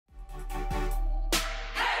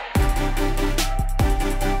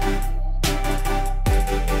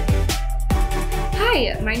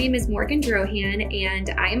Hi, my name is Morgan Drohan, and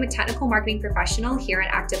I am a technical marketing professional here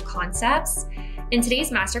at Active Concepts. In today's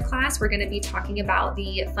masterclass, we're going to be talking about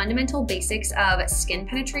the fundamental basics of skin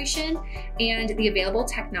penetration and the available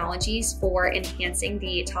technologies for enhancing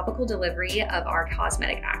the topical delivery of our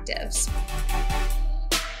cosmetic actives.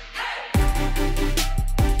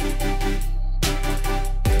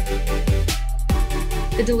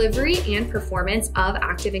 The delivery and performance of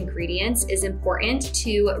active ingredients is important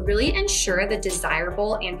to really ensure the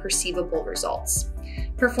desirable and perceivable results.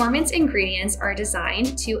 Performance ingredients are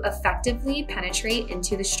designed to effectively penetrate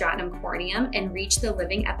into the stratum corneum and reach the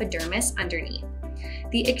living epidermis underneath.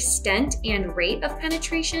 The extent and rate of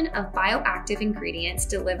penetration of bioactive ingredients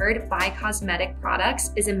delivered by cosmetic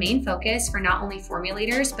products is a main focus for not only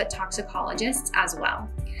formulators, but toxicologists as well.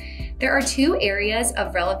 There are two areas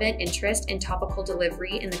of relevant interest in topical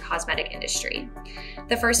delivery in the cosmetic industry.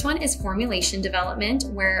 The first one is formulation development,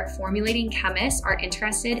 where formulating chemists are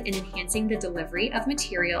interested in enhancing the delivery of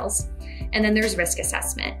materials. And then there's risk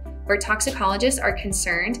assessment, where toxicologists are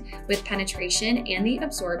concerned with penetration and the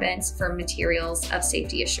absorbance for materials of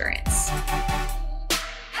safety assurance.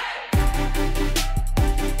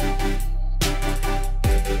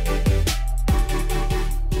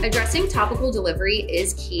 Addressing topical delivery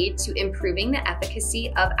is key to improving the efficacy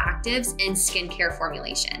of actives in skincare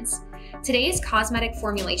formulations. Today's cosmetic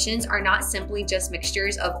formulations are not simply just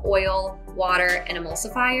mixtures of oil, water, and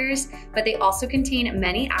emulsifiers, but they also contain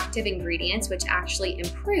many active ingredients which actually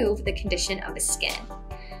improve the condition of the skin.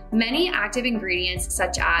 Many active ingredients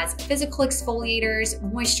such as physical exfoliators,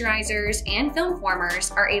 moisturizers, and film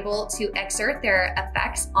formers are able to exert their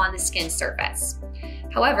effects on the skin surface.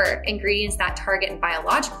 However, ingredients that target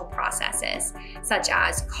biological processes, such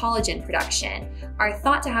as collagen production, are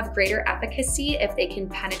thought to have greater efficacy if they can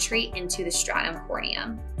penetrate into the stratum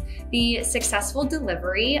corneum. The successful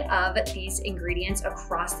delivery of these ingredients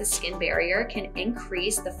across the skin barrier can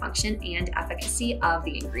increase the function and efficacy of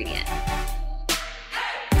the ingredient.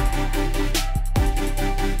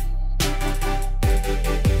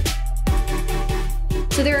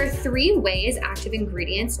 So there are three ways active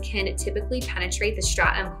ingredients can typically penetrate the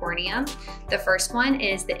stratum corneum. The first one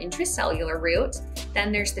is the intracellular route,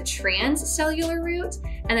 then there's the transcellular route,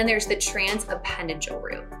 and then there's the transappendigeal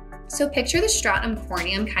route. So picture the stratum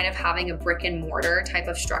corneum kind of having a brick and mortar type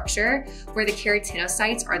of structure where the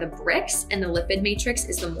keratinocytes are the bricks and the lipid matrix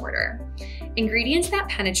is the mortar. Ingredients that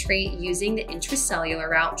penetrate using the intracellular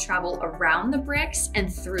route travel around the bricks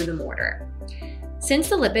and through the mortar. Since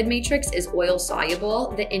the lipid matrix is oil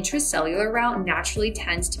soluble, the intracellular route naturally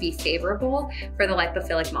tends to be favorable for the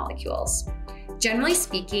lipophilic molecules. Generally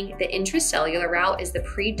speaking, the intracellular route is the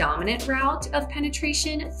predominant route of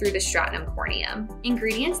penetration through the stratum corneum.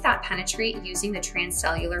 Ingredients that penetrate using the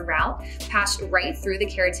transcellular route pass right through the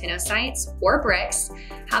keratinocytes or bricks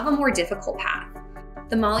have a more difficult path.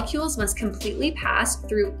 The molecules must completely pass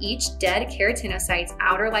through each dead keratinocyte's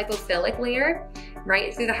outer lipophilic layer,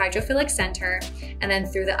 right through the hydrophilic center, and then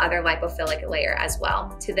through the other lipophilic layer as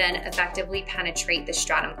well, to then effectively penetrate the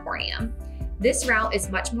stratum corneum. This route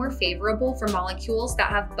is much more favorable for molecules that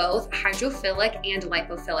have both hydrophilic and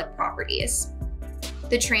lipophilic properties.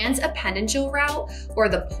 The transappendigeal route, or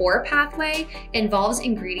the pore pathway, involves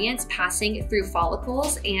ingredients passing through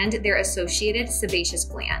follicles and their associated sebaceous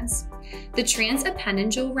glands. The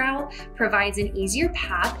transappendigeal route provides an easier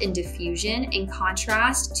path in diffusion in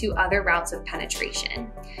contrast to other routes of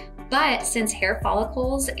penetration. But since hair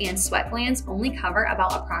follicles and sweat glands only cover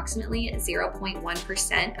about approximately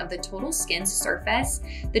 0.1% of the total skin's surface,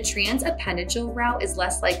 the transappendigeal route is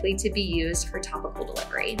less likely to be used for topical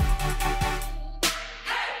delivery.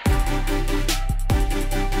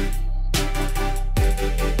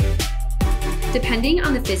 Depending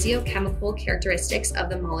on the physiochemical characteristics of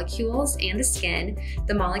the molecules and the skin,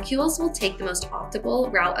 the molecules will take the most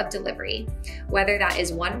optimal route of delivery, whether that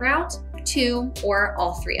is one route, two, or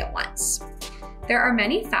all three at once. There are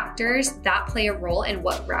many factors that play a role in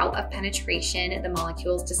what route of penetration the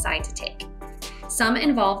molecules decide to take. Some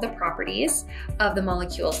involve the properties of the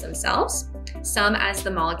molecules themselves, some as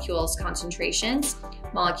the molecule's concentrations,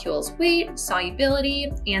 molecule's weight,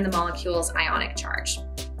 solubility, and the molecule's ionic charge.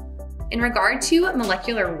 In regard to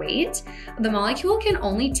molecular weight, the molecule can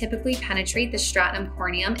only typically penetrate the stratum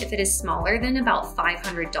corneum if it is smaller than about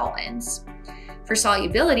 500 Daltons. For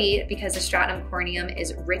solubility, because the stratum corneum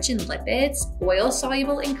is rich in lipids,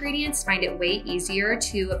 oil-soluble ingredients find it way easier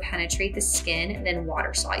to penetrate the skin than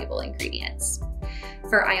water-soluble ingredients.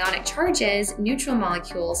 For ionic charges, neutral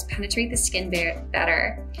molecules penetrate the skin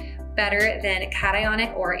better than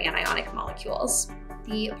cationic or anionic molecules.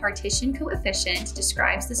 The partition coefficient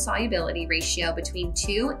describes the solubility ratio between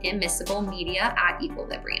two immiscible media at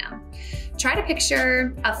equilibrium. Try to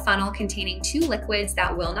picture a funnel containing two liquids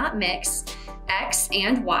that will not mix, X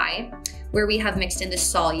and Y, where we have mixed in the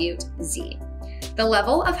solute, Z. The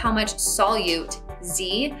level of how much solute,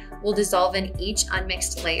 Z, will dissolve in each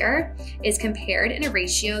unmixed layer is compared in a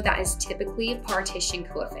ratio that is typically partition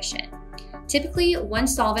coefficient. Typically, one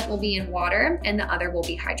solvent will be in water and the other will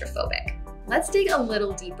be hydrophobic. Let's dig a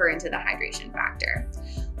little deeper into the hydration factor.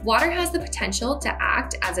 Water has the potential to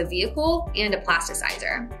act as a vehicle and a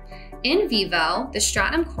plasticizer. In vivo, the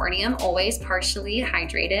stratum corneum always partially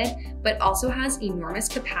hydrated, but also has enormous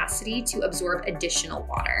capacity to absorb additional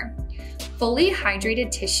water. Fully hydrated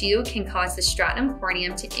tissue can cause the stratum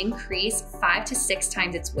corneum to increase 5 to 6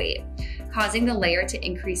 times its weight, causing the layer to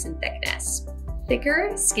increase in thickness.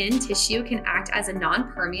 Thicker skin tissue can act as a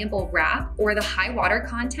non-permeable wrap, or the high water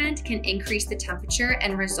content can increase the temperature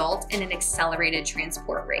and result in an accelerated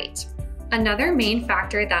transport rate. Another main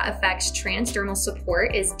factor that affects transdermal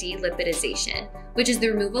support is delipidization, which is the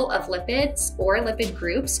removal of lipids or lipid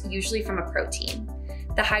groups, usually from a protein.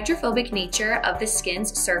 The hydrophobic nature of the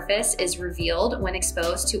skin's surface is revealed when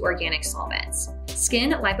exposed to organic solvents.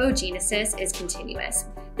 Skin lipogenesis is continuous.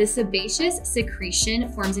 The sebaceous secretion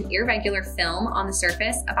forms an irregular film on the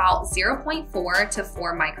surface about 0.4 to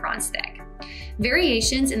 4 microns thick.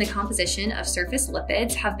 Variations in the composition of surface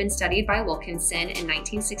lipids have been studied by Wilkinson in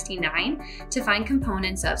 1969 to find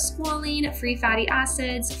components of squalene, free fatty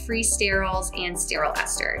acids, free sterols, and steryl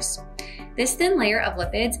esters. This thin layer of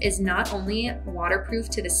lipids is not only waterproof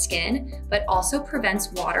to the skin, but also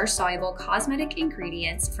prevents water-soluble cosmetic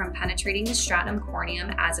ingredients from penetrating the stratum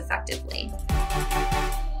corneum as effectively.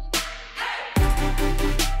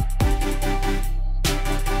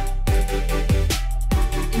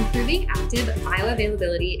 Improving active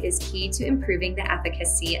bioavailability is key to improving the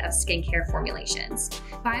efficacy of skincare formulations.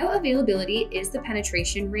 Bioavailability is the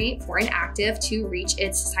penetration rate for an active to reach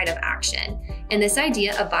its site of action, and this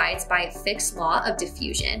idea abides by a fixed law of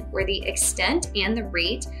diffusion, where the extent and the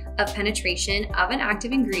rate of penetration of an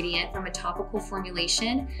active ingredient from a topical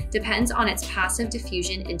formulation depends on its passive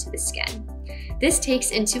diffusion into the skin. This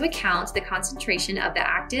takes into account the concentration of the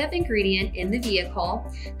active ingredient in the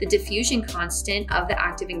vehicle, the diffusion constant of the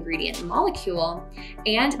active ingredient molecule,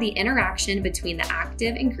 and the interaction between the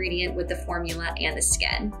active ingredient with the formula and the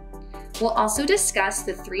skin. We'll also discuss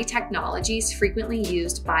the 3 technologies frequently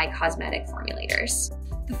used by cosmetic formulators.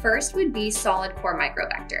 The first would be solid core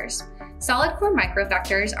microvectors. Solid core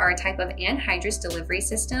microvectors are a type of anhydrous delivery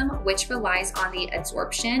system which relies on the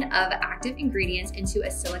adsorption of active ingredients into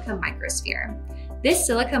a silica microsphere. This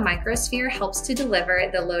silica microsphere helps to deliver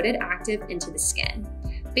the loaded active into the skin.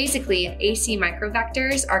 Basically, AC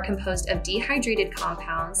microvectors are composed of dehydrated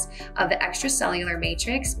compounds of the extracellular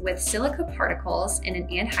matrix with silica particles in an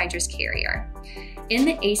anhydrous carrier. In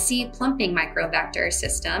the AC plumping microvector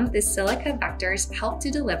system, the silica vectors help to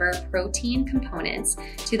deliver protein components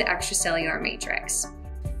to the extracellular matrix.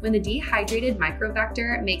 When the dehydrated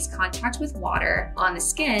microvector makes contact with water on the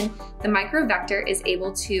skin, the microvector is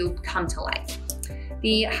able to come to life.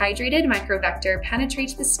 The hydrated microvector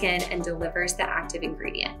penetrates the skin and delivers the active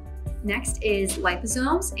ingredient. Next is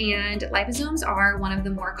liposomes, and liposomes are one of the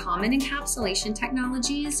more common encapsulation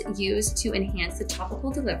technologies used to enhance the topical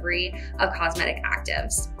delivery of cosmetic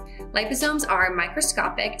actives. Liposomes are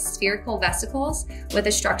microscopic spherical vesicles with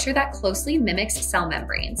a structure that closely mimics cell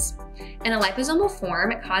membranes. In a liposomal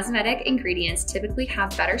form, cosmetic ingredients typically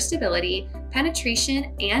have better stability,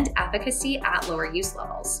 penetration, and efficacy at lower use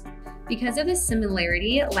levels. Because of this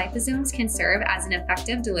similarity, liposomes can serve as an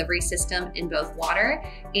effective delivery system in both water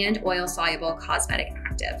and oil-soluble cosmetic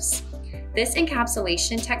actives. This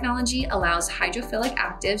encapsulation technology allows hydrophilic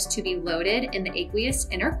actives to be loaded in the aqueous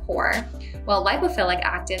inner core, while lipophilic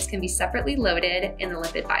actives can be separately loaded in the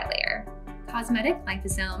lipid bilayer. Cosmetic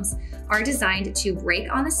liposomes are designed to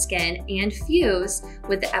break on the skin and fuse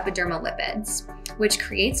with the epidermal lipids, which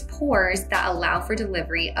creates pores that allow for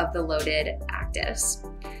delivery of the loaded actives.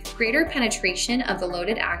 Greater penetration of the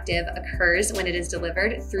loaded active occurs when it is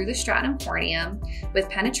delivered through the stratum corneum, with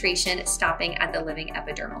penetration stopping at the living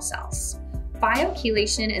epidermal cells.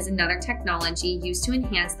 Biochelation is another technology used to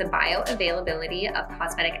enhance the bioavailability of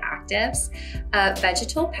cosmetic actives, a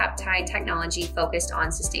vegetal peptide technology focused on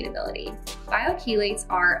sustainability. Biochelates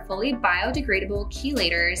are fully biodegradable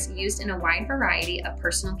chelators used in a wide variety of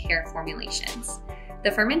personal care formulations.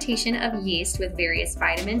 The fermentation of yeast with various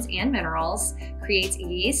vitamins and minerals creates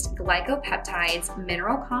yeast glycopeptides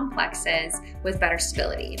mineral complexes with better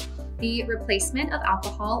stability. The replacement of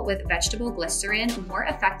alcohol with vegetable glycerin more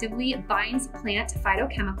effectively binds plant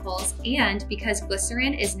phytochemicals, and because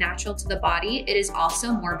glycerin is natural to the body, it is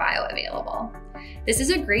also more bioavailable. This is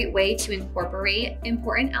a great way to incorporate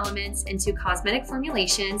important elements into cosmetic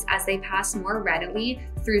formulations as they pass more readily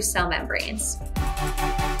through cell membranes.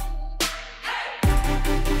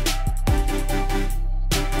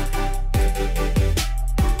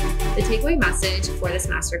 The takeaway message for this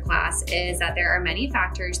masterclass is that there are many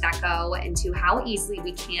factors that go into how easily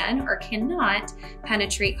we can or cannot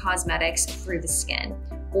penetrate cosmetics through the skin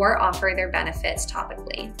or offer their benefits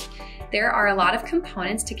topically. There are a lot of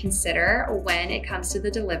components to consider when it comes to the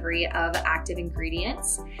delivery of active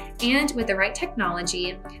ingredients, and with the right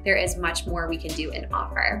technology, there is much more we can do and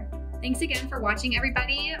offer. Thanks again for watching,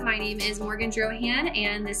 everybody. My name is Morgan Drohan,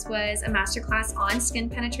 and this was a masterclass on skin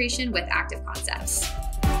penetration with Active Concepts.